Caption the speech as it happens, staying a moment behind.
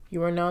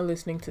You are now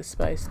listening to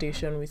Spice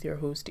Station with your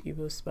host,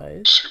 Evo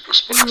Spice. Super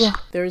Spice. Yeah.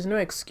 There is no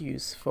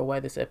excuse for why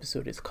this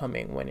episode is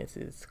coming when it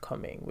is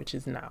coming, which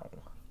is now.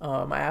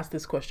 I asked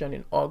this question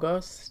in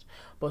August,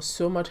 but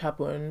so much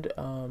happened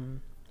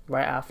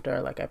right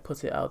after, like, I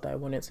put it out that I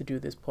wanted to do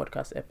this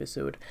podcast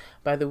episode.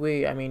 By the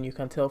way, I mean, you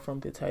can tell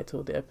from the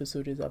title, the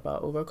episode is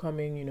about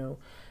overcoming,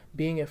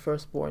 being a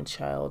firstborn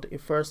child, a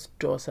first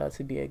daughter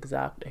to be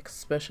exact,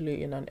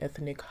 especially in an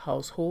ethnic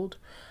household,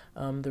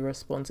 the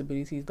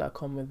responsibilities that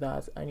come with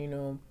that,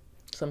 and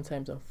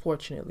sometimes,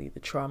 unfortunately, the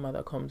trauma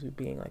that comes with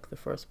being like the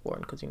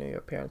firstborn, because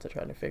your parents are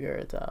trying to figure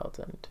it out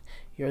and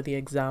you're the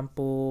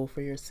example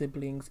for your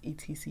siblings,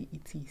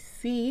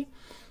 etc.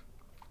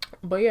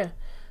 But yeah,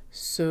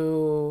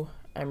 so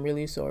I'm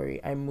really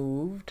sorry. I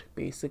moved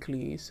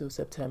basically, so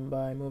September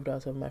I moved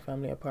out of my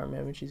family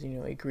apartment, which is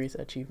a great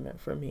achievement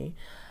for me.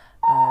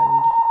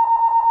 And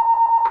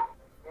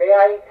may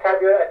I have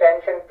your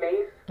attention,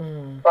 please?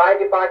 Fire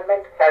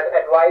department has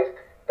advised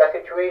the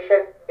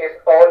situation is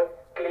all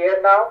clear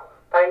now.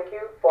 Thank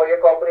you for your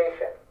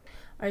cooperation.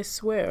 I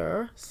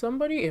swear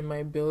somebody in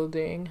my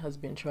building has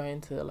been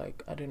trying to,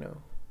 like, I don't know,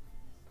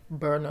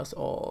 burn us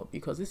all,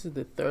 because this is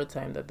the third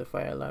time that the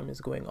fire alarm is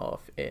going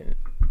off in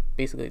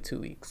basically 2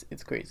 weeks.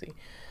 It's crazy.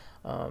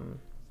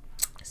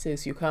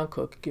 Says you can't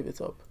cook, give it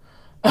up.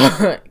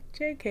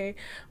 JK.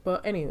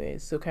 But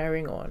anyways, so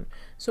carrying on.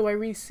 So I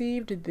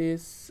received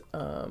this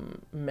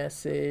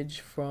message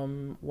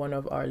from one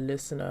of our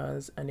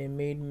listeners, and it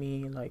made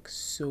me like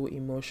so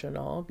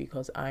emotional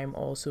because I'm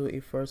also a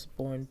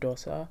firstborn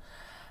daughter,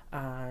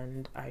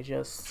 and I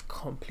just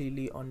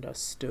completely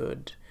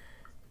understood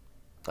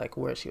like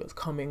where she was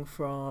coming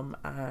from.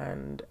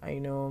 And I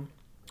know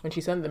when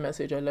she sent the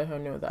message, I let her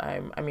know that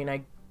I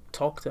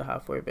talked to her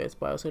for a bit,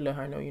 but I also let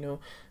her know,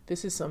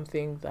 this is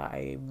something that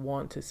I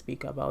want to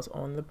speak about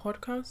on the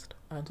podcast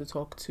and to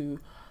talk to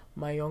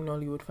my young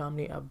Nollywood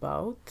family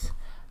about.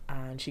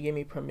 And she gave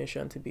me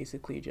permission to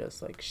basically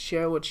just like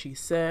share what she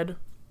said.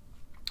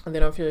 And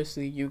then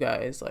obviously you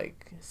guys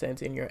like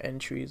sent in your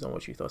entries on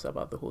what you thought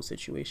about the whole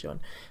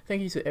situation.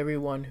 Thank you to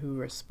everyone who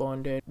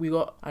responded. We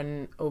got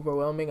an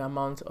overwhelming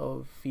amount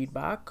of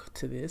feedback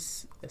to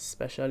this,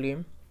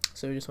 especially.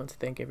 So I just want to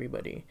thank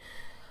everybody.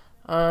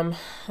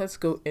 Let's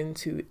go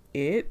into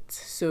it.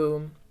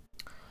 So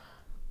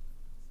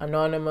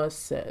Anonymous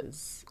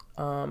says,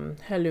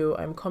 hello,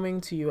 I'm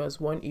coming to you as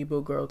one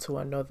Igbo girl to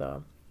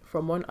another,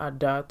 from one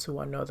Ada to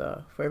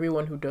another. For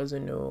everyone who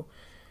doesn't know,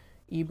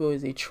 Igbo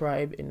is a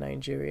tribe in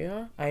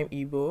Nigeria. I'm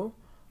Igbo,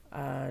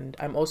 and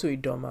I'm also a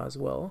Doma as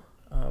well,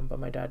 but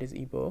my dad is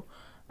Igbo.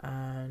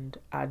 And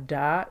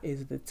Ada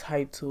is the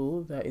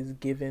title that is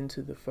given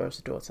to the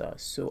first daughter.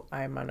 So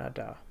I'm an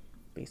Ada,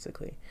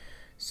 basically.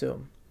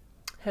 So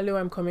hello,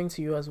 I'm coming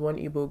to you as one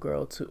Igbo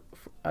girl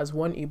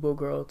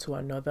to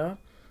another,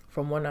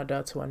 from one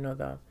Ada to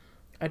another.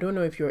 I don't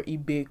know if you're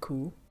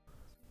Ibeku.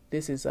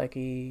 This is like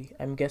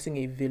I'm guessing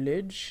a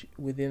village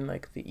within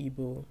like the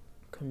Igbo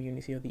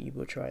community or the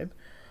Igbo tribe.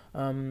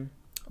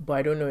 But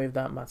I don't know if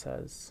that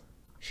matters,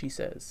 she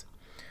says.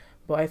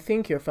 But I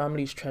think your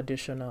family is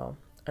traditional.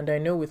 And I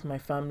know with my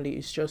family,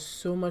 it's just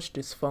so much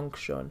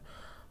dysfunction.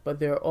 But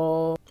they're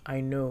all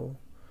I know.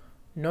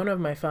 None of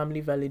my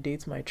family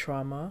validates my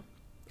trauma.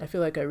 I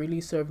feel like I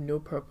really serve no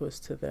purpose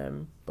to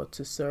them, but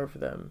to serve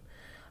them.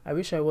 I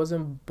wish I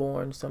wasn't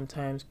born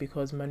sometimes,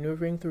 because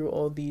maneuvering through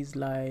all these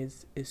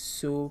lies is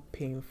so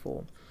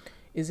painful.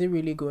 Is it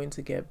really going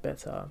to get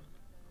better?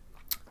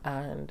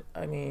 And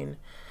I mean,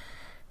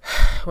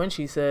 when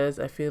she says,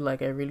 I feel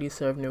like I really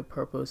serve no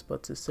purpose,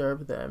 but to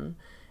serve them,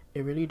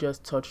 it really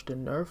just touched a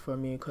nerve for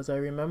me, because I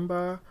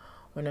remember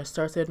when I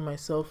started my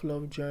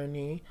self-love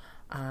journey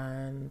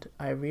and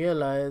I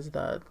realized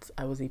that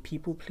I was a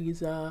people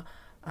pleaser,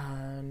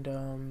 and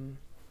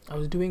I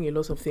was doing a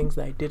lot of things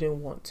that I didn't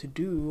want to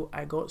do.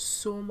 I got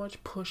so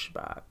much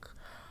pushback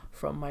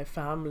from my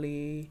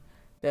family,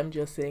 them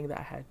just saying that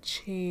I had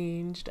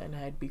changed and I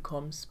had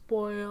become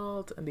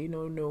spoiled, and they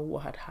don't know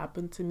what had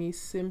happened to me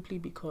simply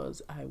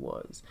because I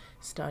was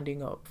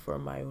standing up for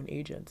my own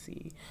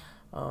agency.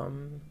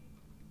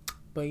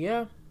 But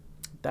yeah,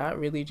 that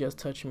really just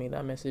touched me.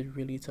 That message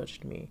really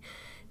touched me,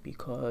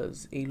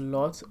 because a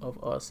lot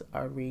of us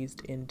are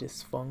raised in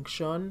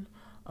dysfunction.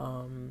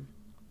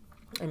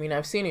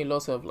 I've seen a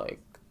lot of like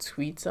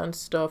tweets and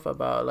stuff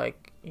about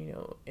like,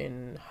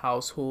 in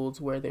households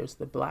where there's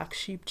the black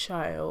sheep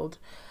child,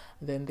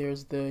 then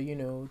there's the,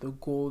 the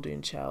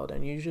golden child.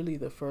 And usually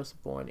the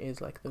firstborn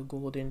is like the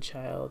golden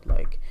child.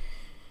 Like,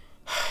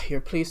 you're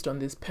placed on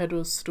this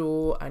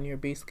pedestal and you're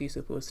basically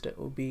supposed to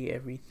obey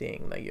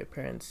everything that your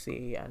parents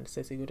say and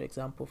set a good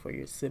example for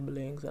your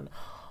siblings and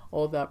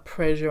all that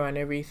pressure and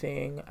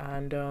everything.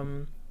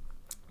 And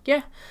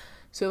yeah.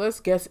 So let's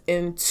get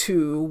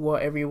into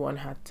what everyone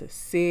had to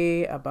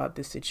say about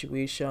the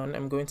situation.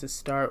 I'm going to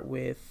start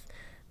with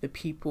the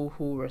people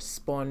who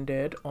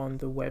responded on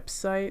the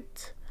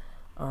website.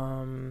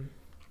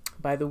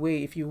 By the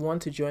way, if you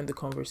want to join the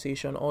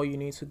conversation, all you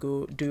need to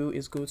go to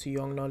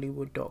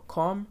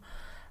youngnollywood.com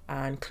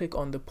and click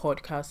on the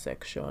podcast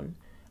section.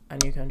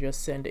 and you can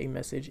just send a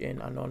message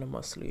in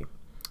anonymously.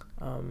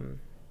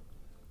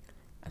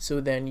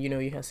 So then, you know,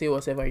 you can say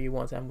whatever you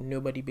want and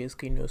nobody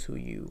basically knows who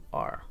you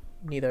are.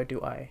 Neither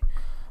do I.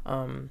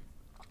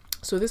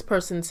 So this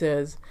person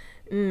says,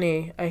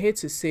 Nne, I hate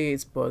to say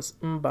it, but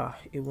mba,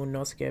 it will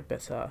not get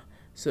better.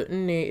 So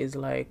Nne is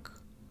like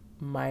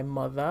my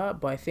mother,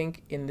 but I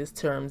think in these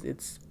terms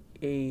it's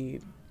a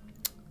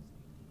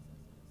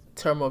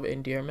term of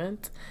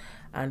endearment,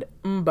 and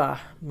mba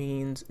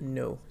means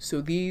no.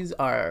 So these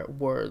are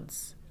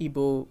words,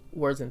 Igbo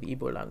words in the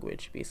Igbo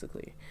language,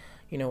 basically.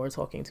 You know, we're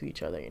talking to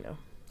each other, you know.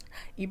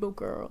 Igbo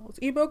girls,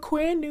 Igbo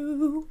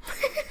kwenu.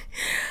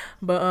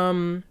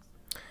 But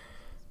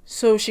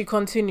so she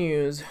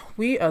continues,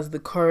 we as the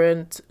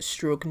current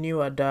stroke new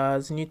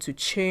Adas need to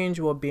change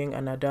what being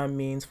an Ada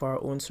means for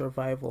our own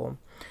survival.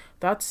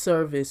 That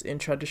service in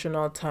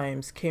traditional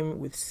times came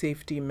with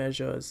safety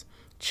measures,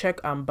 check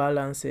and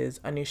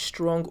balances, and a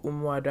strong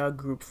Umuada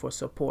group for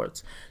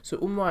support. So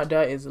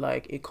Umuada is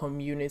like a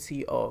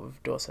community of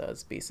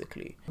daughters,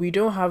 basically. We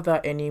don't have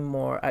that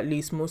anymore, at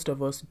least most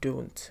of us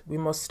don't. We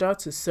must start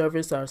to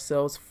service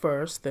ourselves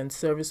first, then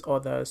service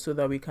others so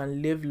that we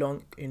can live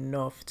long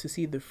enough to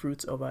see the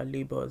fruits of our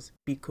labors.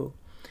 Biko.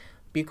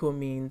 Biko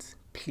means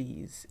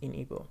please in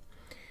Igbo.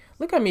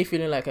 Look at me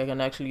feeling like I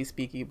can actually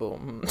speak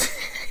Igbo.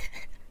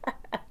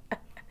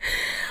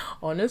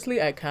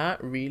 Honestly, I can't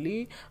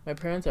really. My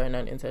parents are in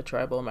an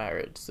intertribal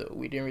marriage, so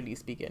we didn't really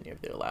speak any of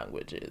their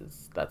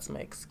languages. That's my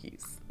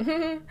excuse.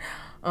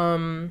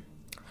 Biko,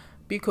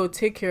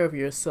 take care of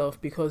yourself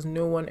because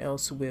no one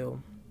else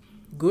will.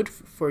 Good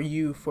for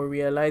you for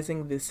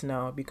realizing this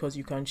now because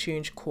you can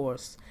change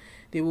course.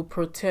 They will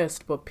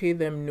protest, but pay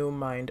them no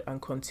mind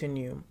and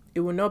continue.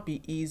 It will not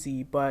be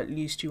easy, but at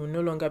least you will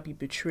no longer be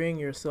betraying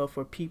yourself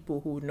for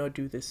people who would not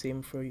do the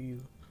same for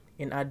you.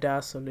 In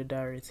Ada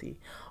solidarity.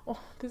 Oh,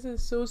 this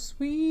is so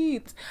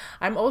sweet.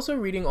 I'm also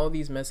reading all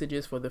these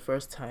messages for the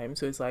first time,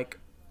 so it's like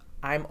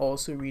I'm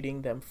also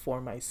reading them for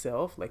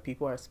myself, like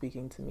people are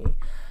speaking to me.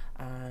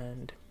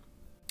 And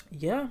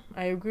yeah,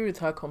 I agree with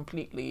her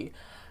completely.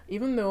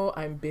 Even though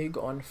I'm big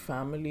on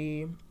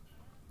family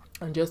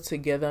and just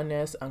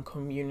togetherness and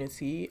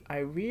community, I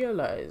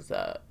realized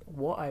that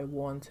what I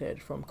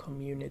wanted from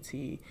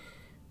community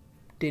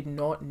did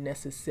not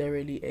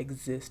necessarily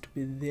exist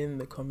within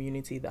the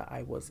community that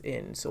I was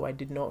in. So I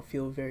did not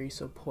feel very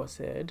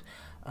supported.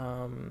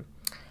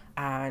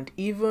 And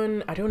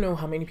even, I don't know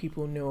how many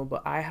people know,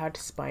 but I had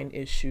spine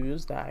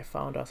issues that I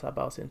found out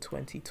about in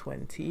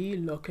 2020.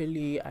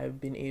 Luckily, I've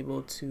been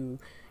able to,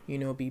 you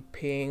know, be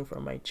paying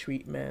for my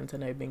treatment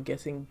and I've been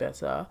getting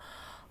better.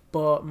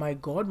 But my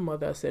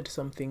godmother said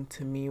something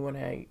to me when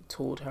I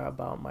told her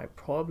about my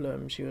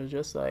problem. She was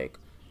just like,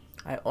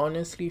 I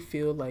honestly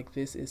feel like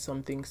this is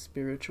something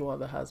spiritual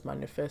that has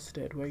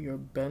manifested, where you're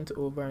bent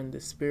over in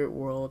the spirit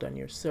world and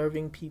you're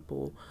serving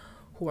people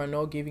who are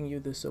not giving you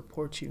the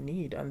support you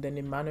need, and then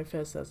it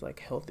manifests as like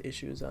health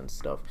issues and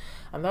stuff.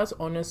 And that's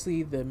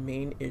honestly the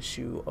main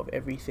issue of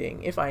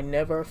everything. If I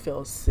never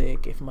felt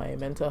sick, if my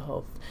mental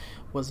health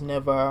was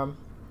never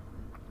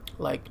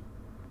like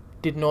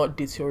did not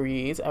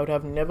deteriorate, I would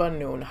have never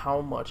known how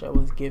much I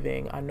was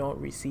giving and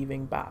not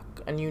receiving back.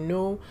 And you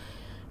know,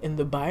 in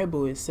the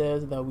Bible, it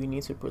says that we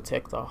need to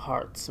protect our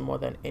hearts more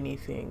than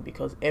anything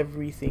because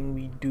everything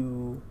we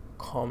do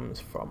comes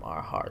from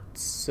our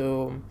hearts.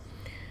 So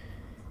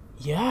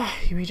yeah,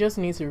 we just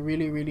need to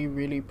really, really,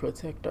 really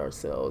protect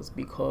ourselves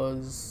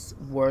because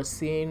we're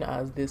seen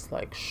as this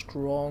like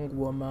strong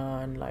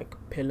woman, like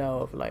pillar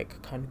of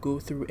like can go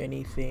through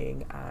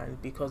anything, and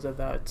because of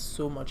that,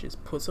 so much is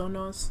put on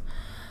us.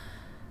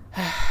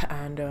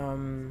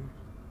 And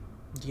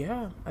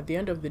yeah, at the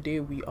end of the day,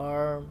 we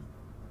are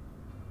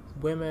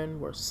women,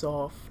 we're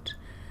soft,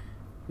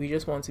 we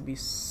just want to be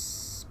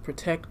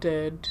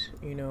protected,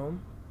 you know.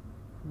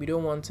 We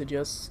don't want to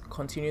just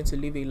continue to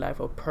live a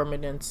life of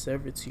permanent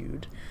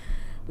servitude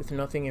with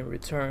nothing in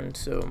return.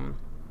 So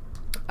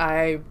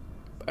I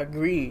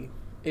agree,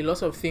 a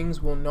lot of things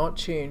will not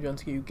change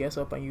until you get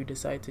up and you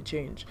decide to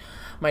change.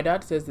 My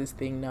dad says this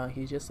thing now,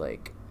 he's just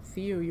like,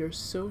 Theo, you're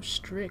so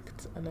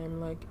strict. And I'm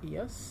like,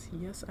 yes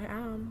I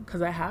am,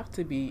 because I have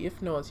to be.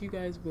 If not, you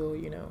guys will,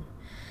 you know.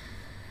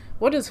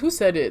 Who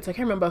said it? I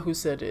can't remember who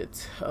said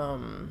it.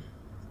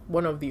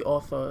 One of the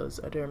authors,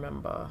 I don't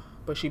remember.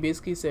 But she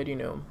basically said, you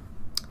know,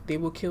 they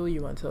will kill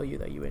you and tell you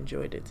that you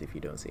enjoyed it if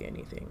you don't say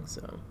anything.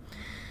 So,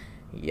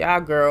 yeah,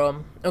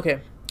 girl.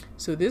 Okay,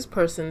 so this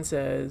person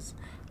says,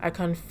 I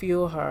can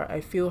feel her. I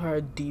feel her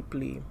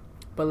deeply.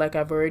 But like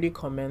I've already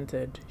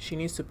commented, she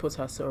needs to put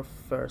herself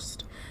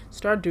first.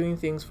 Start doing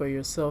things for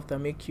yourself that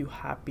make you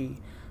happy.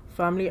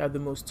 Family are the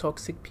most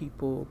toxic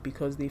people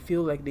because they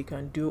feel like they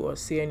can do or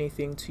say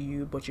anything to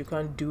you, but you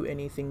can't do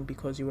anything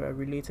because you are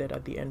related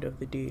at the end of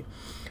the day.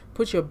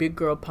 Put your big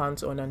girl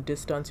pants on and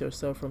distance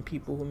yourself from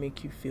people who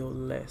make you feel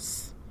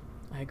less.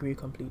 I agree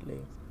completely.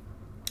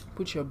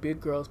 Put your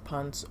big girl's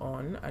pants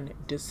on and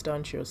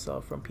distance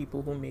yourself from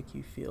people who make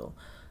you feel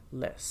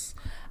less.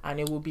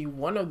 And it will be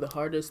one of the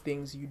hardest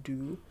things you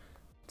do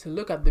to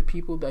look at the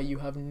people that you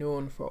have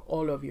known for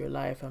all of your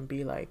life and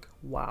be like,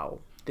 wow,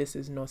 this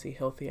is not a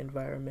healthy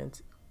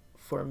environment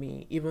for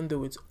me, even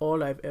though it's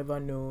all I've ever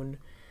known,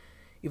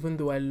 even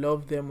though I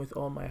love them with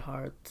all my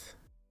heart,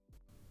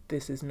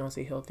 this is not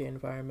a healthy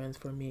environment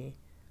for me.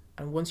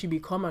 And once you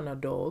become an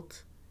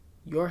adult,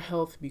 your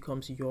health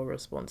becomes your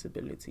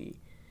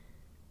responsibility.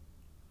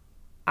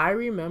 I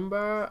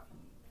remember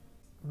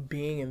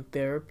being in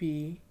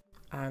therapy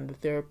and the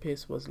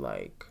therapist was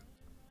like,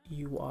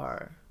 you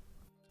are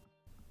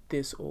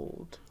this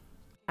old.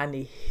 And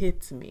it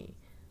hit me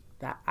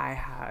that I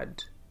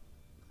had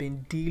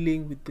been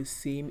dealing with the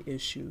same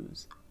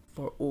issues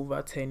for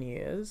over 10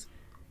 years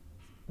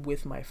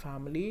with my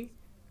family.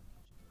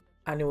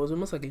 And it was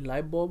almost like a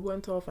light bulb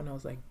went off and I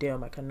was like,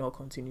 damn, I cannot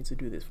continue to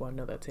do this for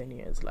another 10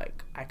 years.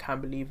 Like, I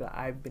can't believe that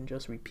I've been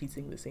just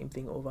repeating the same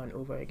thing over and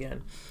over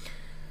again.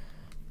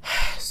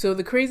 So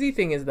the crazy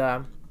thing is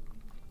that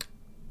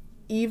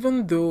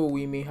even though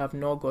we may have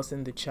not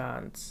gotten the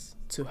chance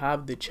to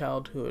have the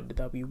childhood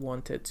that we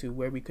wanted to,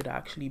 where we could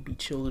actually be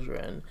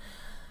children,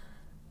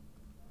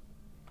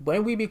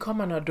 when we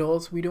become an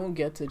adult, we don't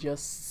get to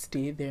just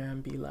stay there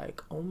and be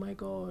like, oh my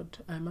God,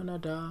 I'm an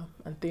adult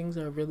and things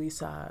are really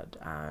sad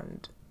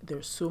and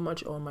there's so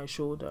much on my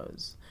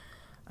shoulders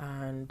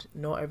and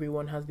not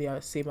everyone has the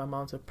same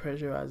amount of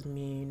pressure as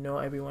me. Not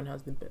everyone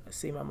has the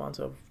same amount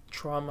of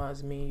trauma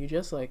as me. You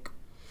just like,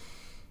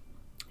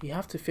 you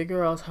have to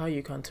figure out how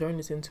you can turn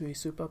it into a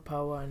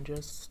superpower and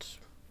just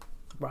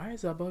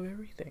rise above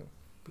everything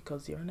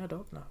because you're an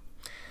adult now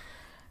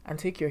and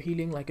take your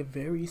healing like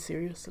very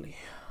seriously.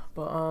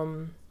 But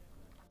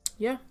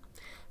yeah,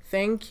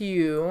 thank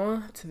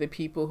you to the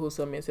people who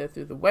submitted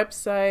through the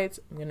website.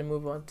 I'm gonna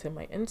move on to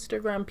my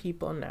Instagram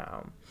people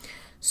now.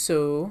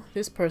 So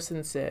this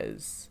person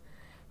says,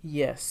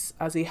 yes,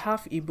 as a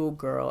half Igbo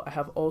girl, I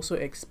have also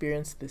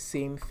experienced the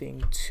same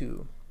thing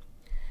too.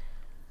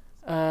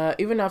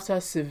 Even after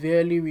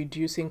severely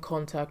reducing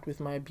contact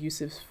with my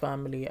abusive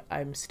family,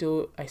 I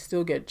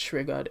still get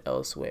triggered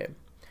elsewhere.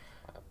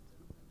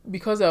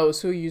 Because I was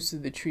so used to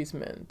the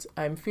treatment,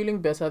 I'm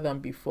feeling better than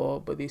before,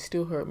 but they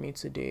still hurt me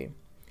today.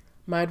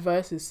 My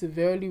advice is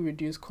severely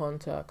reduce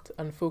contact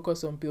and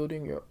focus on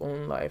building your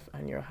own life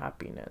and your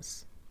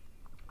happiness.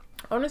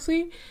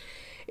 Honestly,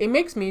 it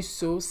makes me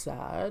so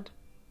sad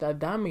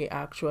that may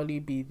actually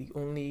be the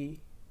only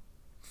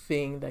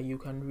thing that you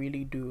can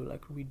really do,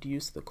 like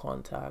reduce the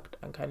contact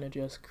and kind of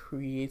just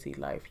create a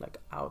life like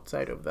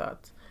outside of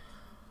that.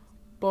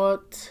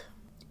 But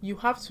you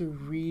have to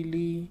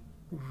really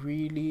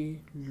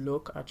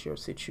look at your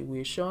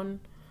situation,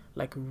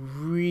 like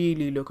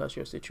really look at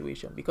your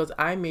situation, because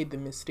I made the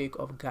mistake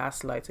of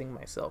gaslighting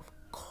myself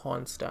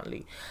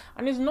constantly.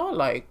 And it's not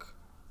like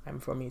I'm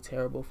from a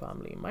terrible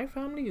family. My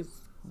family is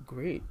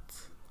great.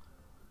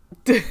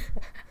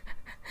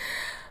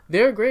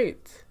 They're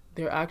great.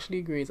 They're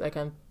actually great. I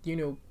can,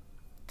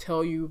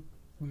 tell you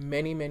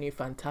many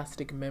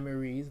fantastic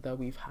memories that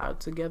we've had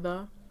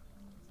together.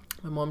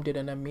 My mom did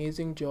an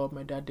amazing job.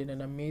 My dad did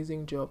an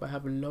amazing job. I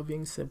have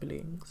loving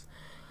siblings.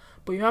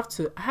 But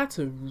I had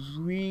to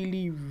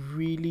really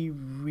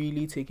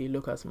take a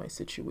look at my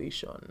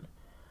situation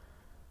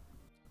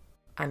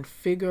and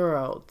figure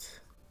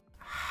out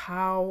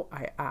how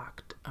I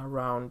act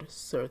around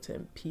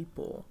certain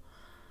people.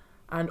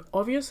 And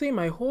obviously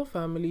my whole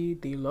family,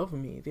 they love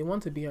me. They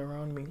want to be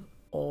around me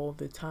all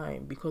the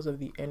time because of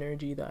the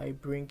energy that I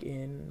bring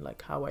in,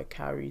 like how I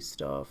carry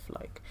stuff,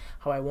 like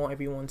how I want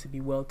everyone to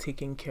be well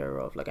taken care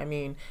of. Like, I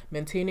mean,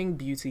 maintaining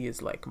beauty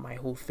is like my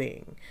whole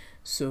thing.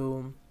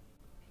 So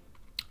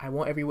I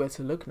want everywhere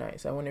to look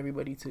nice. I want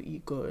everybody to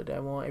eat good. I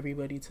want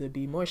everybody to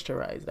be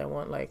moisturized. I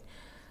want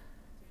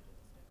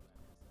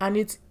and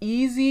it's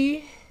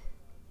easy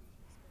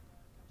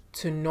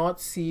to not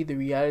see the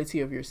reality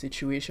of your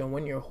situation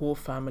when your whole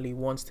family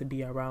wants to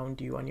be around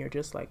you and you're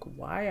just like,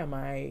 why am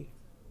I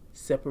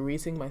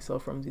separating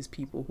myself from these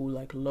people who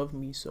like love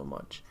me so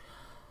much?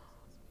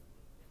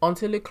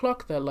 Until it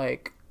clocked that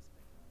like,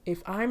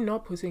 if I'm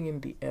not putting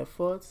in the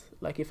effort,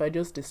 like if I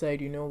just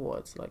decide, you know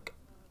what, like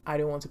I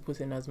don't want to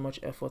put in as much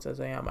effort as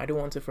I am. I don't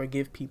want to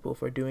forgive people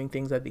for doing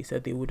things that they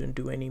said they wouldn't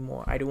do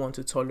anymore. I don't want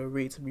to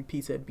tolerate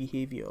repeated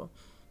behavior.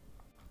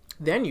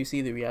 Then you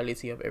see the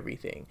reality of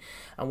everything.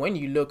 And when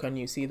you look and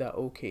you see that,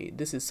 okay,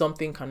 this is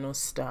something cannot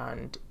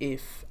stand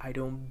if I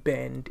don't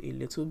bend a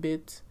little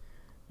bit,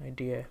 my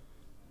dear,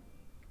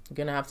 you're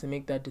going to have to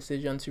make that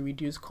decision to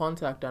reduce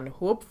contact. And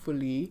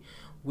hopefully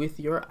with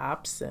your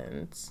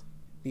absence,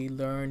 they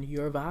learn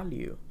your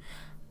value.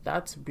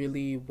 That's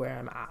really where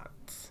I'm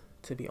at,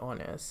 to be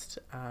honest.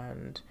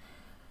 And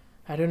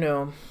I don't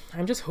know,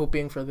 I'm just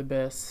hoping for the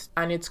best.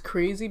 And it's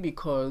crazy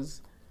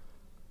because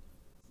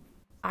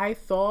I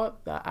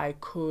thought that I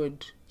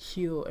could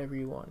heal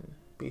everyone,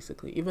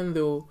 basically, even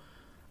though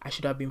I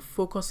should have been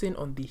focusing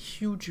on the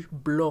huge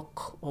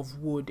block of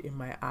wood in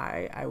my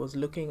eye. I was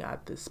looking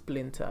at the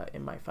splinter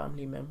in my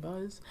family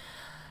members,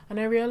 and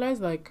I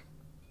realized, like,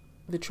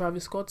 the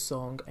Travis Scott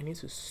song, I need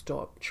to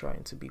stop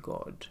trying to be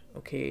God,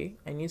 okay?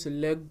 I need to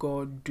let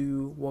God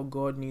do what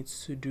God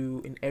needs to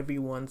do in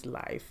everyone's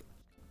life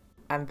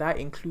and that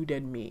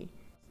included me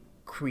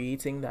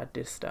creating that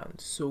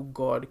distance so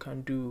God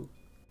can do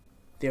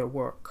their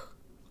work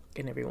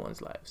in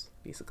everyone's lives,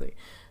 basically.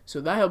 So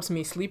that helps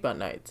me sleep at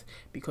night,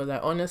 because I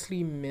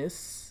honestly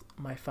miss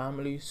my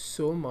family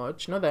so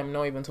much. Not that I'm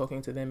not even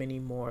talking to them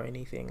anymore or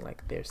anything,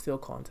 like there's still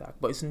contact,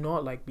 but it's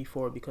not like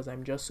before, because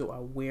I'm just so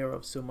aware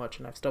of so much,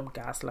 and I've stopped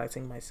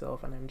gaslighting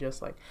myself, and I'm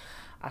just like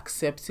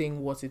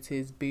accepting what it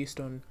is based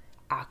on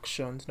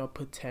actions, not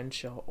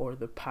potential or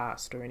the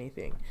past or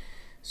anything.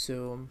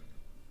 So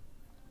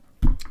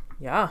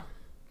yeah.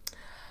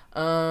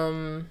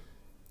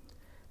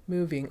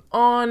 Moving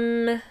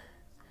on.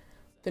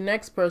 The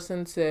next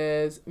person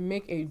says,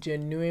 make a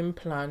genuine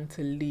plan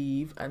to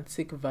leave and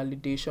seek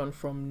validation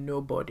from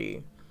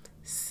nobody.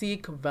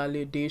 Seek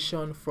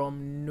validation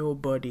from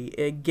nobody.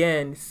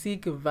 Again,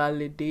 seek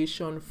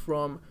validation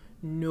from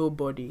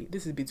nobody.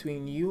 This is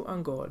between you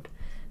and God.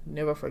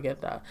 Never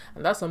forget that.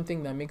 And that's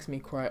something that makes me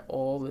cry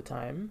all the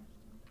time.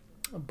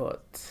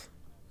 But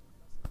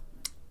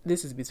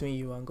this is between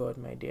you and God,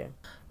 my dear.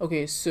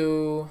 Okay,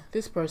 so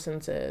this person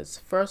says,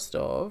 first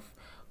off,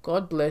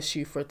 God bless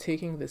you for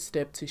taking the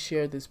step to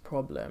share this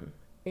problem.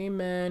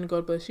 Amen.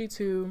 God bless you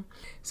too.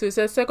 So it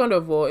says, second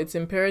of all, it's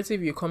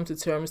imperative you come to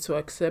terms to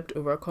accept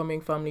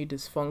overcoming family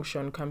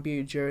dysfunction can be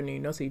a journey,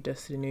 not a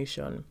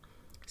destination.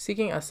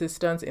 Seeking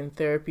assistance in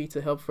therapy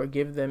to help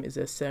forgive them is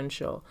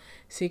essential.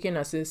 Seeking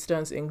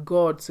assistance in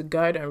God to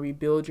guide and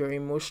rebuild your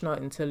emotional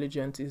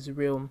intelligence is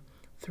real.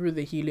 Through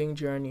the healing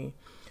journey,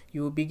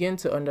 you will begin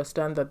to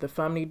understand that the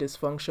family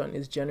dysfunction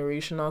is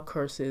generational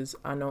curses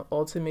and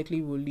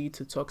ultimately will lead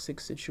to toxic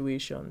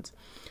situations.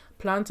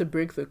 Plan to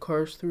break the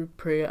curse through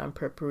prayer and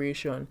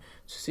preparation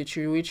to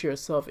situate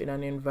yourself in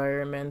an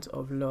environment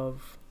of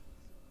love.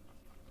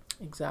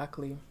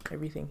 Exactly.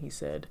 Everything he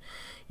said.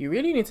 You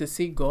really need to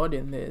seek God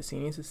in this. You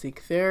need to seek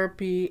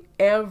therapy,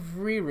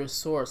 every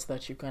resource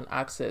that you can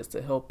access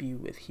to help you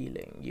with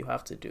healing. You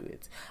have to do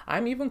it.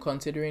 I'm even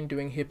considering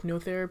doing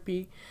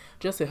hypnotherapy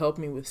just to help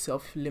me with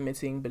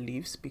self-limiting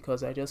beliefs,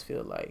 because I just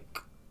feel like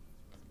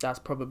that's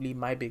probably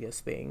my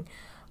biggest thing.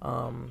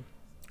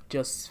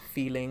 Just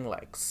feeling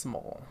like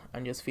small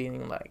and just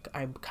feeling like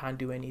I can't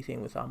do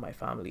anything without my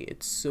family.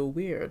 It's so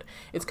weird.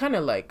 It's kind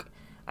of like,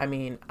 I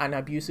mean, an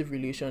abusive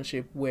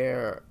relationship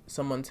where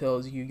someone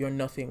tells you you're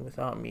nothing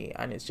without me,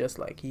 and it's just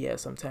like, yeah,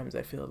 sometimes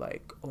I feel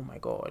like, oh my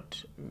God,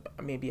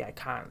 maybe I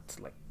can't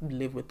like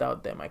live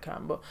without them. I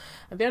can't. But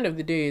at the end of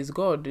the day, it's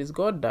God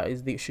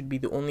that should be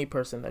the only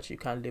person that you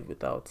can't live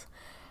without.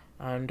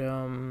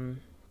 And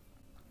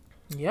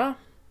yeah.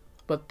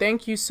 But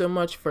thank you so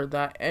much for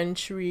that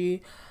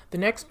entry. The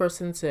next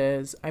person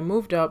says, I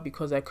moved out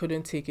because I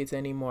couldn't take it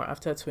anymore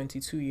after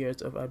 22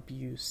 years of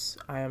abuse.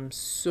 I am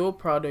so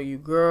proud of you,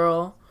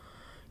 girl.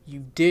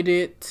 You did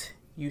it.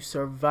 You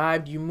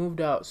survived. You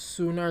moved out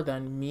sooner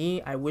than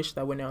me. I wish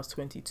that when I was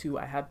 22,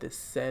 I had the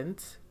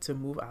sense to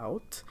move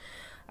out.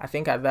 I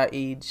think at that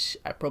age,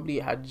 I probably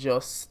had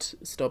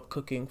just stopped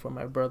cooking for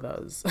my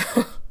brothers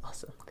or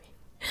something.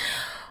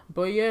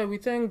 But yeah, we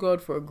thank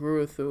God for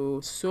growth, though.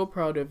 So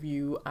proud of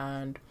you,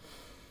 and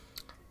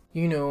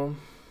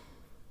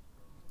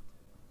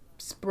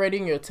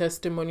spreading your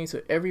testimony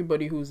to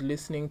everybody who's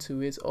listening to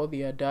it, all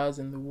the Adas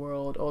in the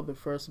world, all the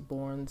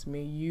firstborns.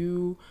 May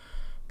you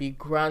be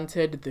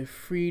granted the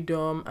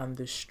freedom and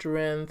the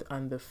strength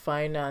and the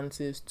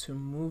finances to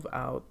move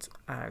out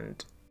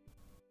and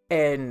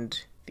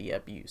end the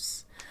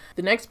abuse.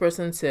 The next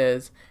person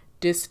says,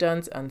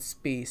 distance and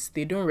space.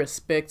 They don't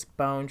respect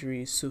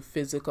boundaries, so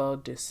physical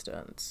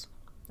distance.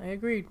 I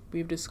agreed.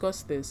 We've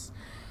discussed this.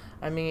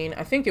 I mean,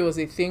 I think it was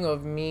a thing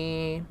of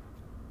me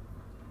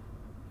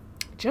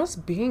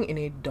just being in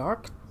a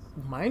dark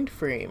mind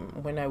frame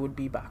when I would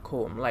be back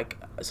home. Like,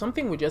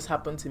 something would just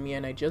happen to me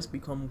and I just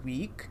become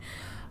weak.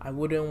 I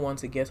wouldn't want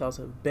to get out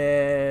of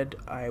bed.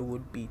 I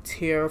would be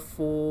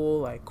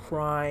tearful, like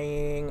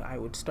crying. I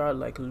would start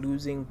like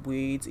losing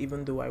weight,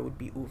 even though I would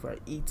be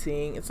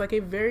overeating. It's like a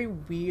very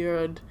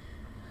weird,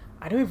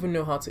 I don't even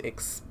know how to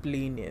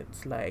explain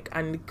it. Like,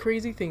 and the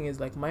crazy thing is,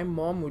 like, my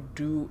mom would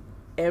do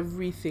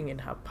everything in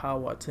her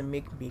power to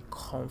make me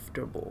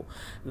comfortable.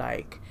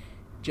 Like,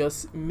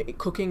 just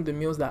cooking the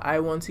meals that I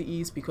want to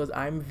eat because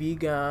I'm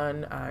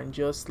vegan, and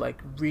just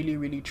like really,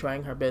 really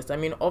trying her best. I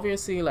mean,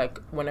 obviously, like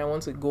when I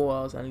want to go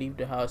out and leave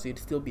the house, it'd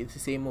still be the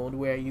same old,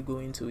 where are you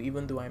going to,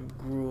 even though I'm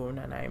grown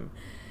and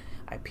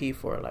I pay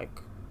for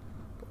like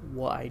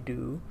what I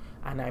do,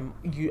 and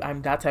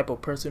I'm that type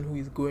of person who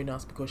is going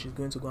out because she's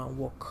going to go and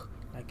work.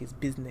 Like, it's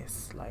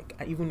business. Like,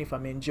 even if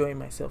I'm enjoying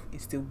myself,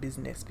 it's still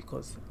business,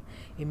 because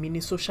a mini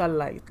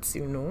socialite,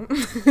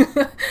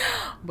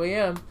 But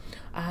yeah,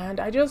 and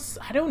I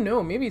don't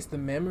know, maybe it's the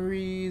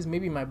memories,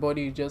 maybe my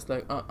body is just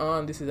like,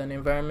 this is an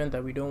environment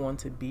that we don't want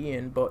to be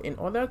in. But in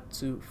order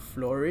to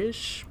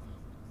flourish,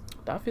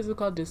 that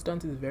physical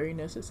distance is very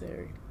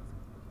necessary.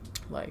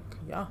 Like,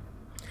 yeah.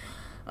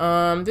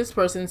 This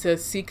person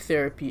says, seek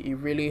therapy, it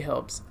really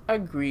helps.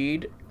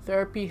 Agreed.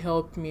 Therapy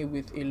helped me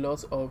with a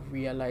lot of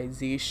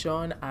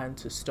realization and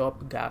to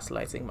stop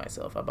gaslighting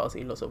myself about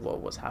a lot of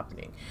what was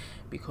happening,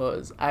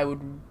 because I would,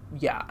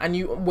 yeah. And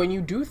you, when you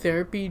do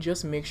therapy,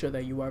 just make sure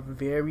that you are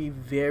very,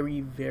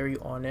 very, very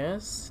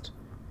honest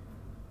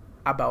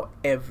about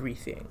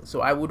everything.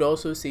 So I would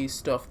also say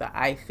stuff that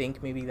I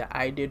think maybe that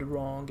I did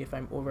wrong if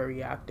I'm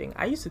overreacting.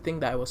 I used to think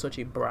that I was such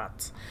a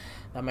brat,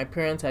 that my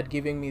parents had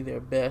given me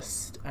their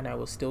best and I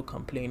was still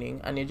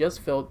complaining, and it just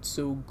felt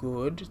so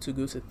good to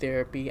go to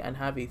therapy and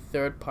have a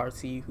third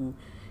party who,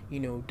 you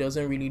know,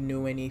 doesn't really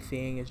know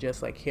anything. It's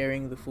just like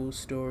hearing the full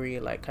story,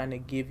 like kind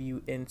of give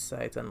you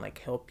insights and like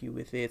help you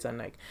with it, and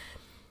like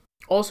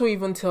also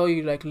even tell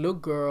you like,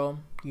 look girl,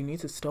 you need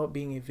to stop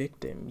being a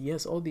victim.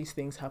 Yes, all these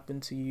things happen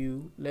to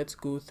you. Let's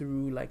go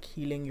through like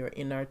healing your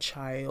inner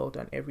child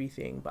and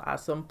everything, but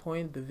at some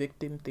point the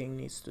victim thing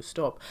needs to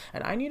stop.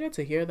 And I needed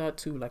to hear that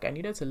too. Like I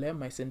needed to let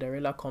my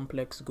Cinderella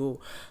complex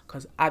go,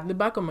 because at the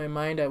back of my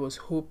mind I was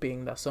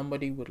hoping that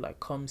somebody would like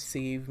come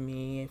save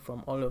me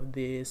from all of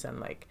this and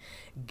like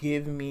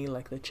give me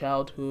like the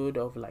childhood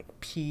of like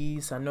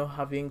peace and not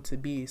having to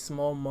be a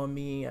small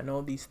mommy and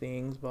all these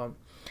things. But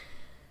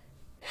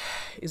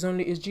it's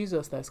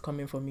Jesus that's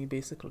coming for me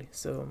basically.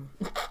 So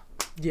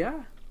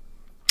yeah,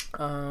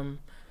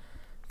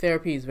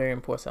 therapy is very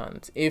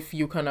important. If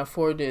you can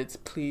afford it,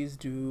 please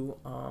do.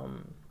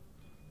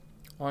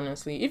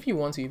 Honestly, if you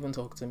want to even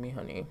talk to me,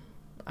 honey,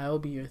 I'll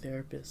be your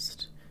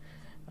therapist.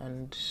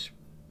 And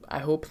I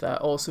hope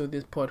that also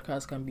this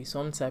podcast can be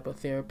some type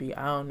of therapy.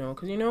 I don't know,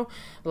 because you know,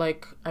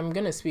 like I'm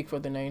gonna speak for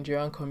the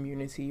Nigerian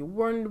community.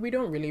 One, we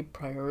don't really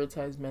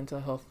prioritize mental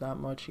health that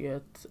much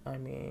yet. I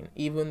mean,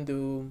 even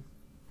though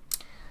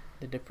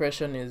the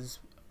depression is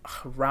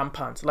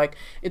rampant. Like,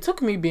 it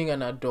took me being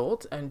an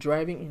adult and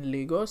driving in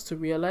Lagos to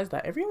realize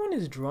that everyone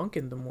is drunk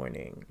in the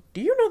morning.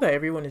 Do you know that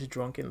everyone is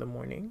drunk in the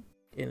morning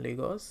in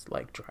Lagos?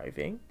 Like,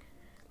 driving?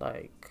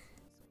 Like,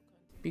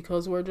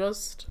 because we're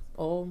just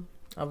all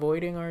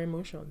avoiding our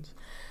emotions.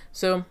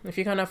 So, if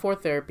you can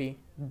afford therapy,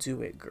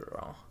 do it,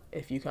 girl.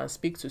 If you can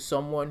speak to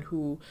someone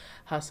who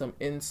has some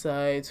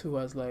insights, who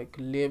has like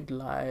lived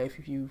life,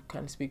 if you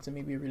can speak to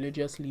maybe a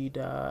religious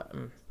leader,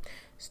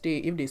 stay.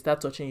 If they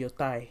start touching your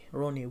thigh,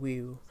 run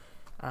away.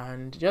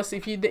 And just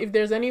if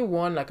there's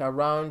anyone like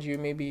around you,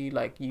 maybe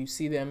like you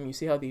see them, you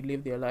see how they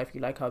live their life,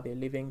 you like how they're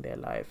living their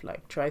life,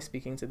 like try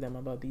speaking to them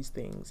about these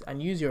things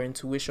and use your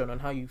intuition on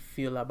how you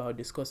feel about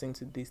discussing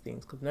to these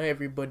things, because not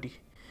everybody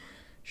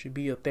should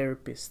be your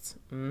therapist.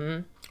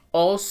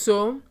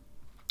 Also,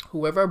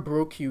 whoever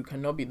broke you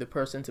cannot be the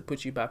person to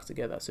put you back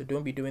together. So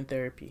don't be doing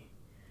therapy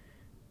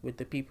with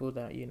the people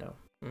that you know.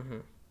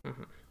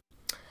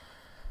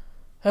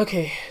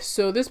 Okay,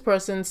 so this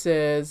person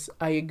says,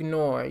 I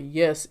ignore.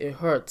 Yes, it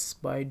hurts,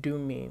 but I do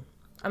me.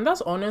 And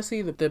that's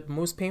honestly the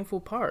most painful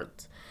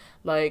part.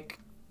 Like,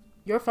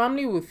 your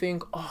family will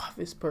think, oh,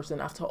 this person,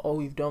 after all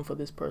we've done for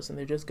this person,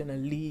 they're just gonna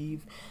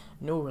leave,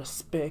 no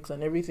respect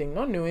and everything,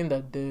 not knowing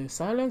that the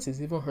silence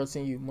is even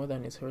hurting you more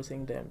than it's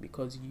hurting them,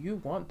 because you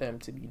want them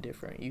to be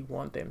different. You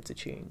want them to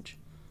change.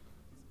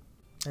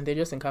 And they're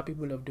just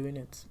incapable of doing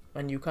it.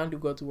 And you can't do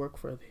God's work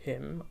for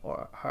him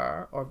or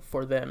her or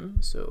for them.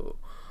 So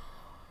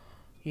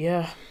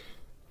yeah.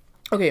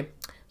 Okay,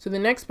 so the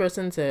next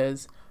person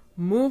says,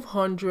 move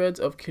hundreds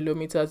of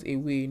kilometers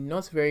away,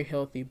 not very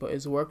healthy, but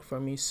it's worked for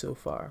me so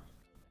far.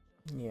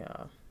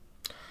 Yeah.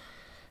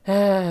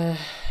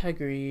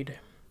 Agreed.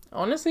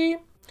 Honestly,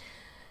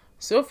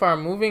 so far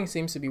moving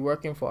seems to be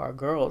working for our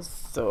girls.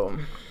 So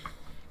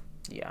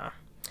yeah.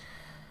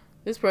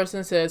 This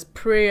person says,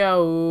 prayer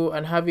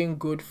and having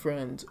good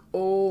friends.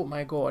 Oh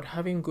my God,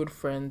 having good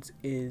friends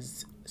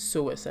is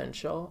so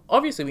essential.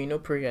 Obviously, we know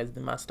prayer is the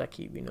master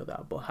key. We know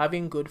that. But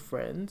having good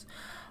friends,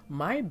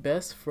 my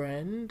best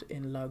friend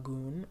in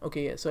Lagoon.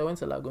 Okay, yeah, so I went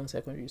to Lagoon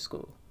Secondary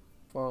School.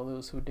 For all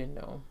those who didn't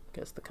know,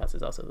 guess the cat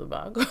is out of the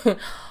bag.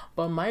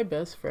 But my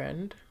best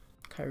friend,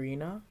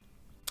 Karina,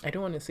 I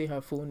don't want to say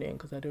her full name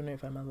because I don't know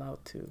if I'm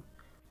allowed to.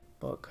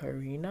 But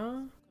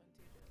Karina,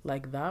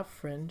 like that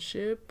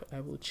friendship, I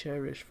will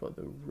cherish for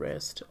the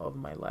rest of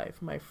my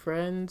life. My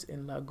friends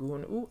in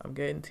Lagoon, ooh, I'm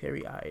getting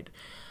teary-eyed.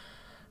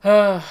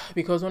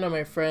 Because one of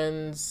my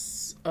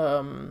friends,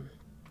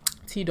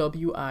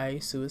 TWI,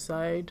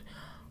 suicide,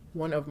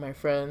 one of my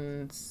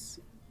friends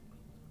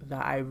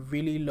that I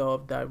really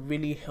loved, that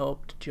really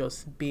helped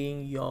just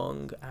being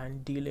young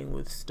and dealing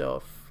with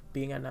stuff,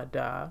 being an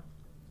Ada,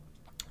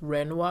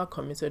 Renoir,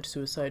 committed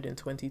suicide in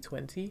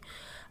 2020,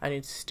 and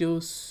it's still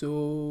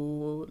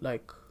so,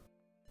 like,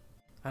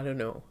 I don't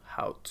know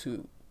how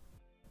to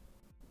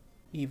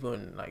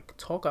even, like,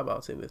 talk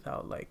about it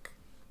without, like,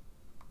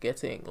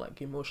 getting,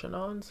 like,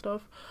 emotional and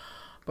stuff.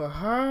 But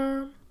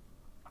her,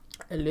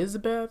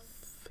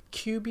 Elizabeth,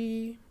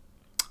 QB,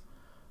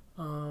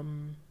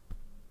 am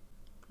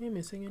I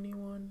missing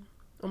anyone?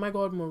 Oh my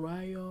God,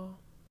 Mariah.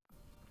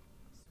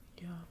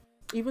 Yeah.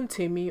 Even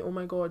Timmy. Oh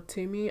my God,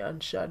 Timmy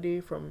and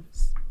Shade from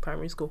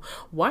primary school.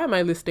 Why am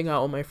I listing out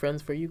all my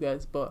friends for you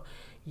guys? But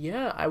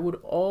Yeah, I would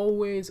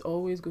always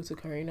go to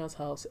Karina's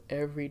house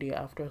every day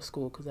after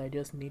school because I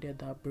just needed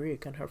that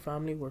break. And her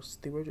family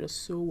they were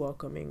just so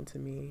welcoming to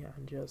me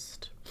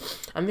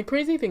and the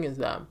crazy thing is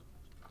that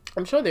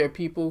I'm sure there are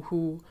people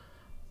who,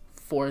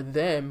 for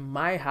them,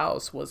 my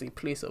house was a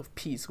place of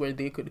peace where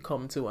they could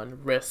come to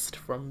and rest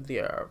from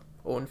their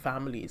own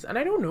families. And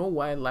I don't know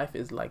why life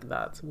is like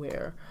that,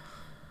 where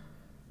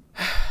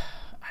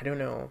I don't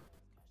know.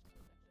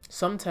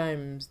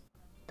 Sometimes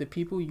the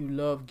people you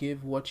love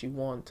give what you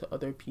want to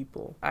other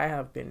people. I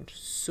have been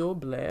so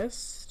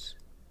blessed,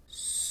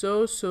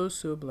 so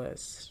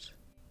blessed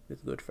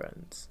with good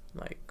friends.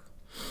 Like,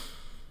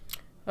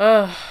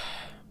 but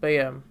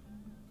yeah.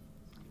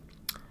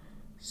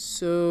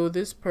 So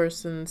this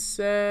person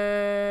says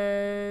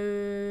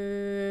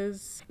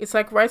it's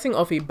like writing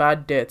off a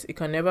bad debt. It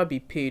can never be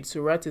paid, so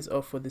write it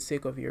off for the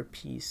sake of your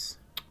peace.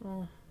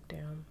 Oh,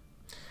 damn.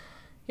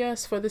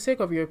 Yes, for the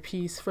sake of your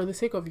peace, for the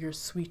sake of your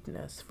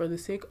sweetness, for the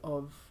sake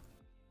of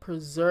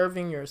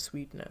preserving your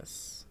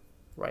sweetness,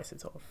 write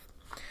it off.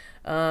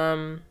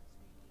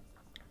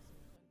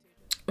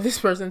 This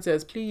person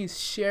says, please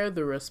share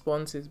the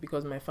responses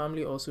because my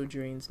family also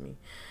drains me.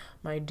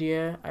 My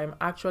dear, I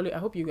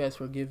hope you guys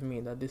forgive me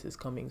that this is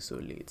coming so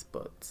late,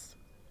 but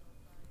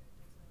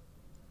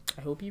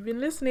I hope you've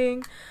been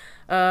listening.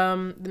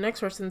 The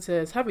next person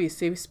says, have a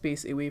safe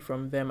space away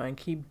from them and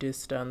keep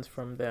distance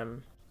from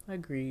them.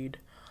 Agreed.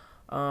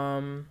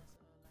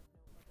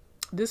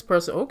 This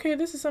person, okay,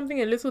 this is something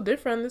a little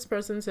different. This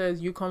person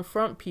says, you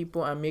confront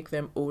people and make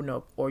them own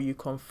up, or you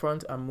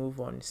confront and move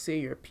on. Say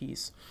your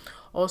piece.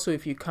 Also,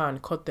 if you can,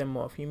 cut them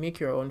off. You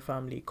make your own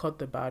family. Cut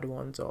the bad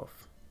ones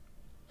off.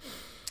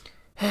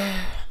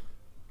 The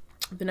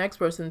next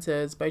person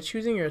says, by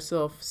choosing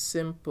yourself,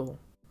 simple.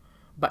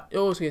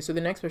 So the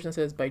next person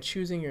says, by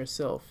choosing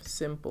yourself,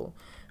 simple.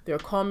 Their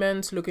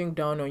comments, looking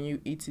down on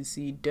you,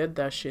 etc. Dead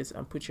that shit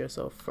and put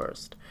yourself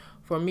first.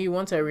 For me,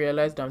 once I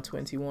realized I'm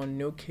 21,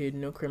 no kid,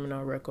 no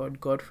criminal record,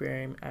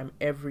 God-fearing, I'm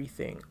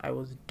everything. I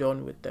was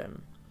done with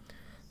them.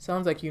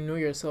 Sounds like you know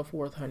your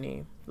self-worth,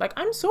 honey. Like,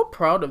 I'm so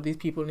proud of these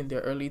people in their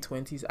early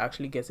 20s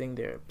actually getting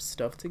their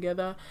stuff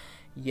together.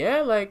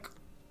 Yeah, like,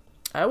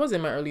 I was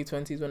in my early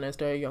 20s when I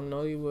started Young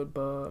Nollywood,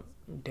 but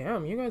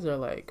damn, you guys are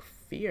like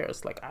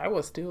fierce. Like, I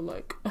was still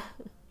like,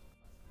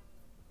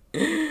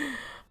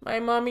 my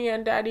mommy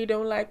and daddy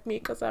don't like me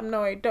because I'm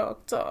not a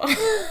doctor.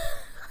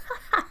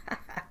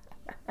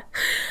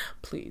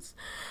 Please.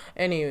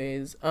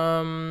 Anyways,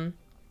 so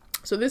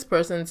this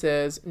person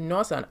says,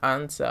 not an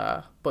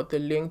answer, but the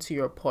link to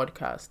your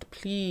podcast,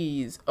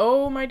 please.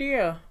 Oh, my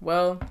dear.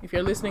 Well, if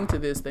you're listening to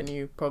this, then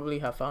you probably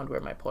have found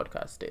where my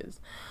podcast is.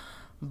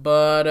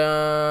 But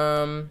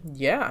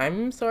yeah,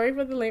 I'm sorry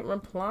for the late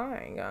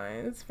reply,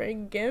 guys.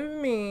 Forgive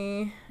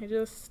me.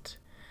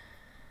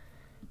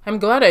 I'm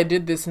glad I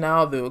did this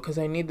now, though, because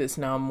I need this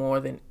now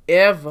more than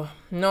ever.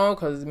 No,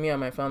 because me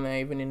and my family are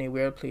even in a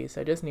weird place.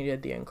 I just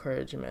needed the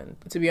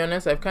encouragement. To be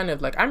honest,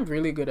 I'm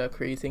really good at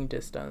creating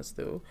distance,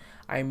 though.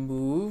 I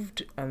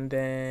moved, and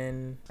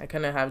then I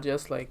kind of have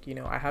just I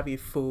have a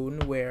phone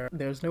where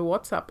there's no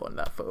WhatsApp on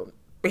that phone,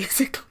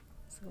 basically.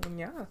 So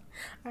yeah,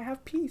 I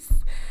have peace.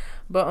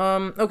 But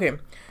okay,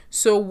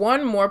 so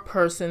one more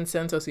person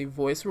sent us a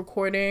voice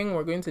recording.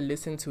 We're going to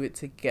listen to it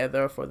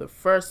together for the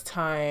first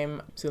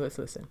time. So let's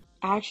listen.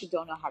 I actually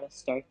don't know how to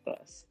start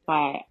this,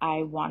 but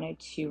I wanted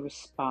to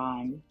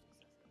respond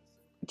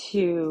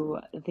to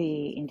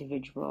the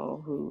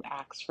individual who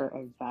asked for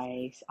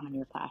advice on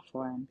your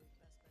platform.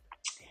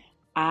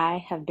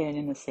 I have been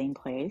in the same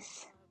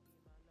place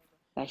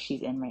that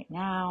she's in right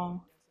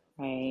now,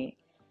 right?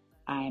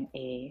 I'm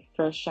a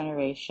first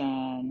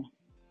generation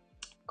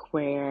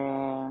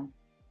queer,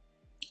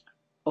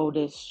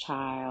 oldest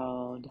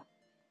child,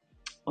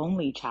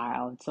 only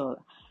child.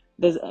 So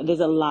there's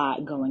a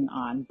lot going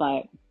on.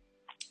 But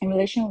in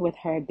relation with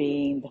her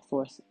being the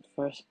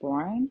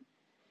firstborn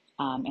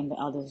and the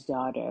eldest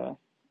daughter,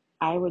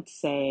 I would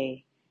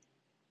say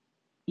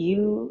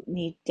you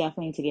need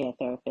definitely to get a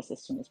therapist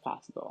as soon as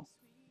possible,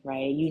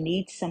 right? You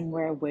need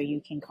somewhere where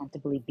you can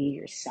comfortably be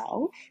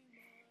yourself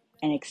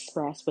and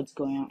express what's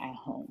going on at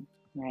home,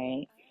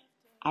 right?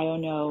 I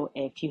don't know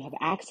if you have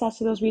access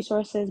to those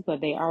resources, but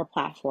they are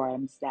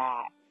platforms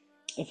that,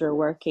 if you're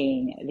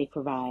working, they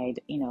provide,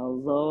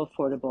 low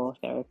affordable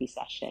therapy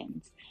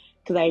sessions.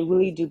 Because I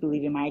really do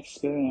believe, in my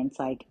experience,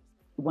 like,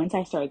 once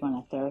I started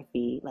going to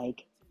therapy,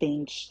 like,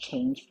 things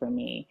changed for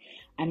me.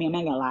 I mean,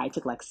 I'm not gonna lie, it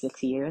took like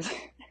 6 years.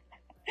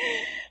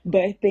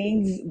 But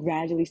things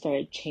gradually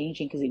started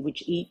changing because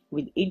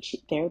with each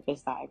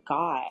therapist that I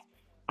got,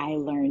 I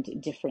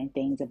learned different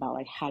things about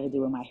like how to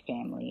deal with my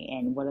family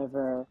and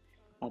whatever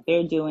that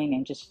they're doing,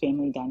 and just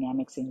family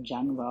dynamics in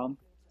general.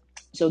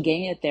 So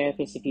getting a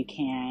therapist if you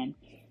can,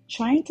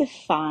 trying to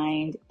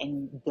find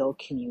and build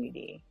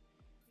community,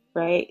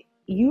 right?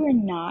 You are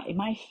not, it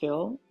might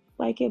feel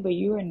like it, but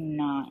you are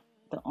not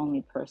the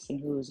only person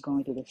who is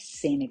going through the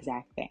same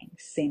exact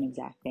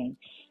thing.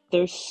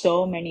 There's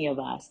so many of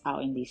us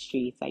out in these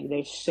streets, like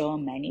there's so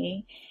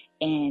many,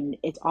 and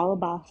it's all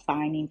about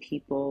finding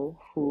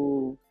people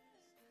who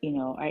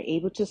are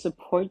able to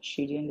support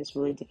you during this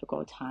really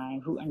difficult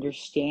time, who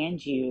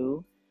understand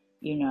you,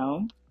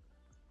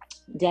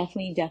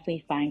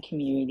 definitely find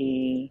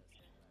community.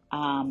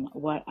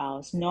 What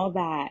else? Know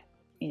that,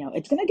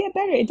 it's gonna get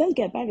better. It does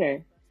get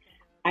better.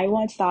 I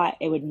once thought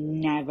it would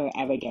never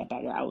ever get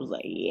better. I was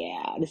like,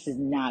 yeah, this is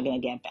not gonna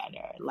get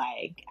better.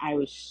 Like,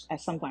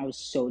 at some point I was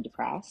so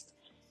depressed.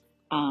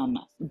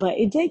 But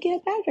it did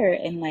get better.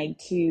 And like,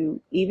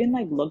 to even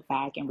like look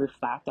back and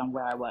reflect on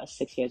where I was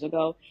 6 years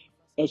ago,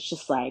 it's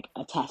just like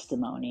a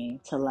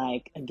testimony to,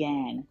 like,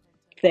 again,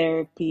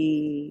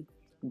 therapy,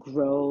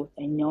 growth,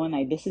 and knowing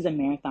like this is a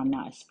marathon,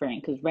 not a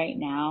sprint. Because right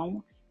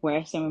now, where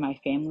I stand with my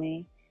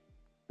family,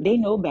 they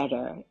know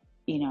better.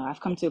 I've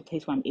come to a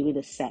place where I'm able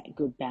to set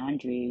good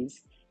boundaries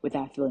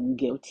without feeling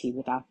guilty,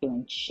 without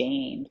feeling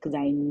shamed, because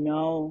I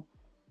know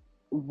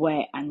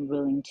what I'm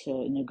willing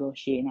to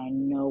negotiate and I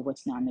know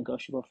what's not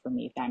negotiable for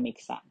me, if that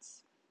makes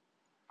sense.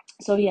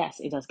 So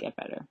yes, it does get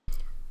better.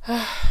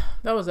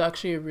 That was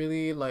actually a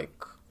really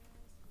like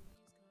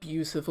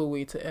beautiful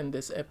way to end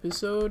this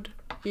episode,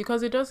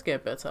 because it does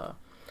get better.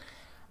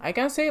 I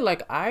can say,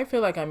 like, I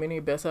feel like I'm in a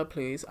better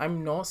place.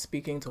 I'm not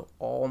speaking to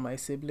all my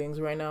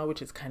siblings right now,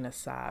 which is kind of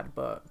sad,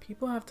 but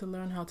people have to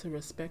learn how to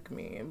respect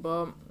me.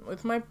 But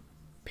with my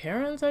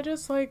parents, I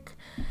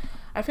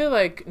feel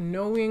like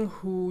knowing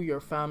who your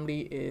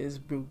family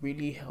is will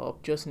really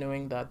help. Just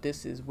knowing that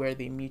this is where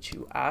they meet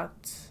you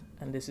at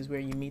and this is where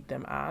you meet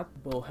them at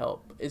will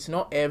help. It's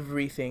not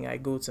everything I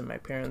go to my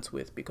parents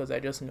with, because I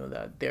just know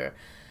that they're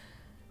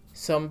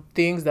some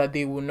things that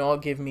they will not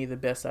give me the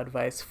best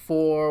advice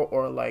for,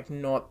 or like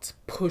not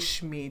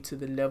push me to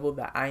the level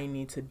that I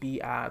need to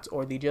be at,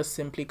 or they just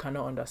simply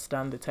cannot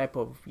understand the type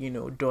of,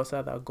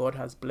 daughter that God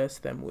has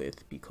blessed them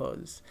with,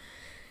 because,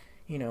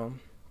 yeah,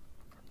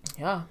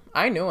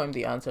 I know I'm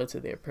the answer to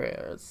their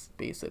prayers,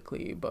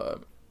 basically,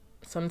 but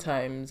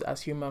sometimes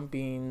as human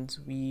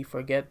beings, we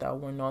forget that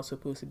we're not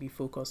supposed to be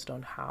focused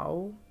on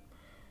how,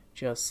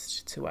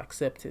 just to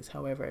accept it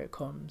however it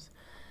comes.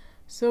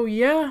 So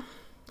yeah,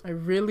 I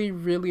really,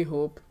 really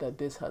hope that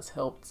this has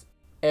helped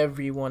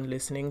everyone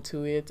listening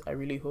to it. I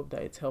really hope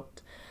that it's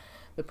helped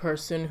the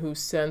person who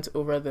sent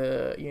over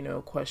the,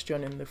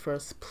 question in the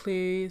first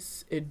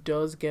place. It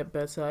does get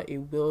better.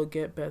 It will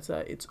get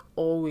better. It's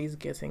always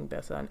getting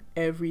better. And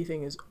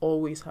everything is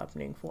always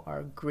happening for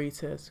our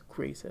greatest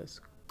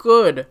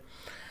good.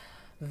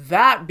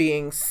 That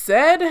being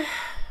said,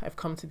 I've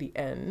come to the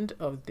end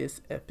of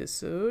this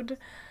episode.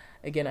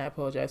 Again, I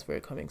apologize for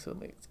it coming so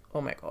late. Oh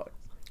my God.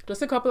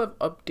 Just a couple of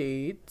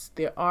updates.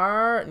 There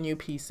are new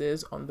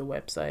pieces on the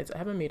website. I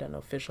haven't made an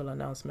official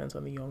announcement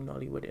on the Young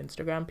Nollywood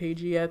Instagram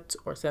page yet,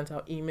 or sent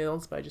out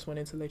emails, but I just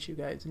wanted to let you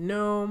guys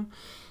know.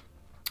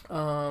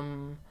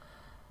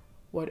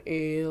 What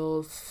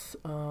else?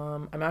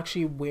 I'm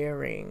actually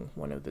wearing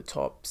one of the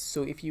tops.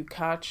 So if you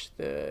catch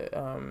the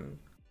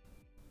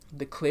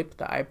clip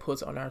that I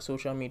put on our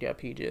social media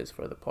pages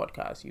for the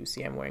podcast, you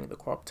see I'm wearing the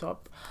crop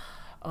top.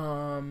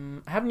 I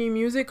have new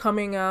music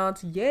coming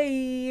out.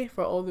 Yay!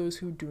 For all those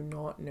who do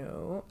not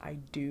know, I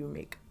do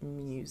make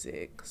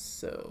music.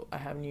 So I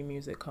have new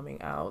music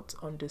coming out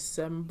on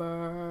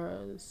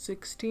December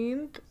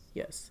 16th.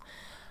 Yes.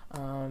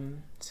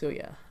 So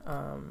yeah.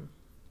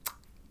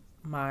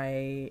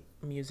 My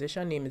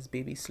musician name is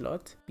Baby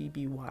Slut,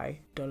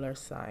 BBY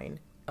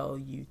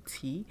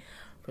 $LUT,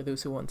 for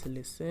those who want to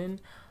listen.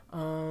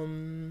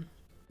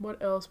 What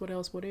else?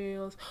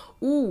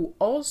 Ooh,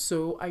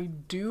 also, I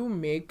do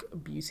make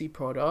beauty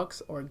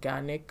products,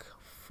 organic,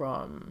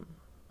 from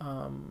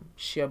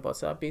shea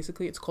butter.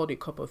 Basically, it's called A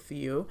Cup of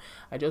Theo.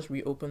 I just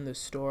reopened the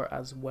store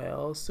as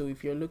well. So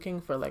if you're looking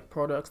for like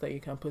products that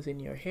you can put in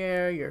your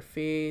hair, your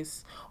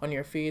face, on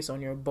your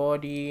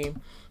body,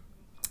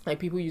 like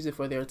people use it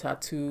for their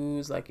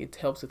tattoos, like it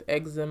helps with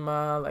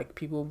eczema, like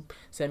people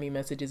send me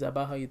messages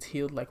about how it's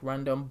healed like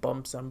random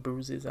bumps and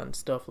bruises and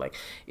stuff. Like,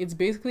 it's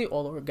basically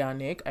all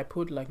organic. I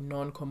put like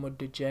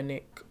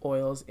non-comedogenic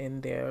oils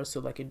in there, so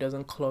like it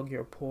doesn't clog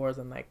your pores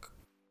and like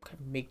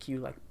make you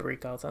like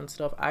breakouts and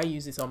stuff. I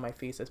use this on my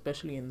face,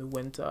 especially in the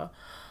winter.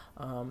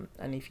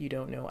 And if you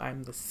don't know,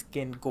 I'm the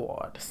skin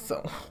god,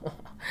 so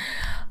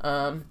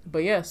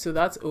but yeah, so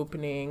that's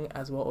opening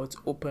as well. It's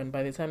open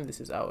by the time this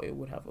is out, it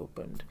would have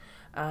opened.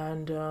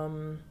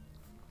 And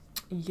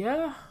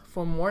yeah,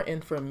 for more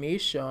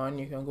information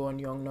you can go on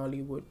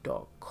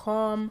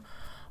youngnollywood.com.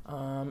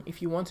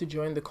 If you want to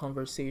join the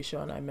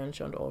conversation I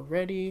mentioned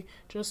already,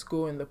 just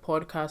go in the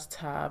podcast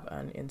tab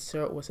and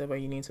insert whatever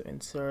you need to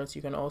insert.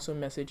 You can also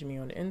message me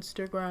on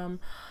Instagram,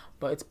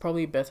 but it's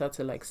probably better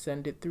to like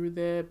send it through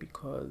there,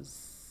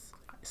 because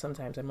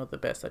sometimes I'm not the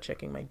best at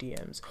checking my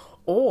DMs.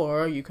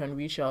 Or you can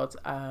reach out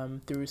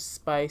through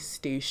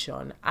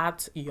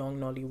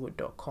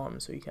spystation@youngnollywood.com.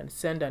 So you can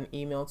send an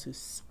email to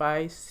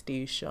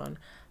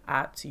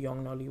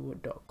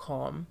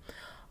spystation@youngnollywood.com.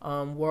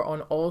 We're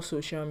on all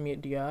social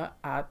media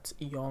at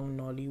Young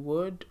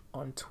Nollywood,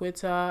 on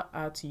Twitter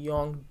at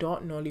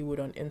young.nollywood,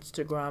 on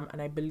Instagram,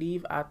 and I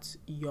believe at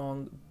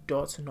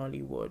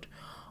young.nollywood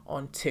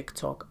on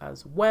TikTok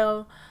as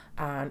well.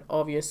 And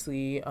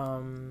obviously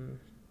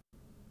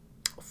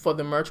for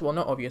the merch, well,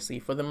 not obviously,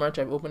 for the merch,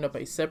 I've opened up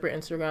a separate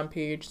Instagram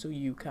page so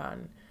you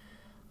can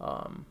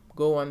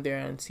go on there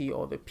and see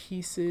all the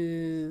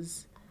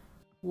pieces.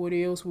 What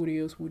else?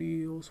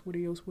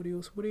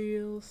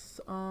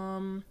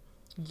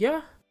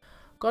 Yeah.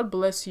 God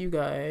bless you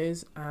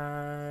guys,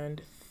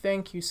 and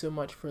thank you so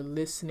much for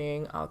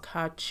listening. I'll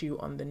catch you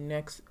on the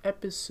next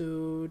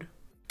episode.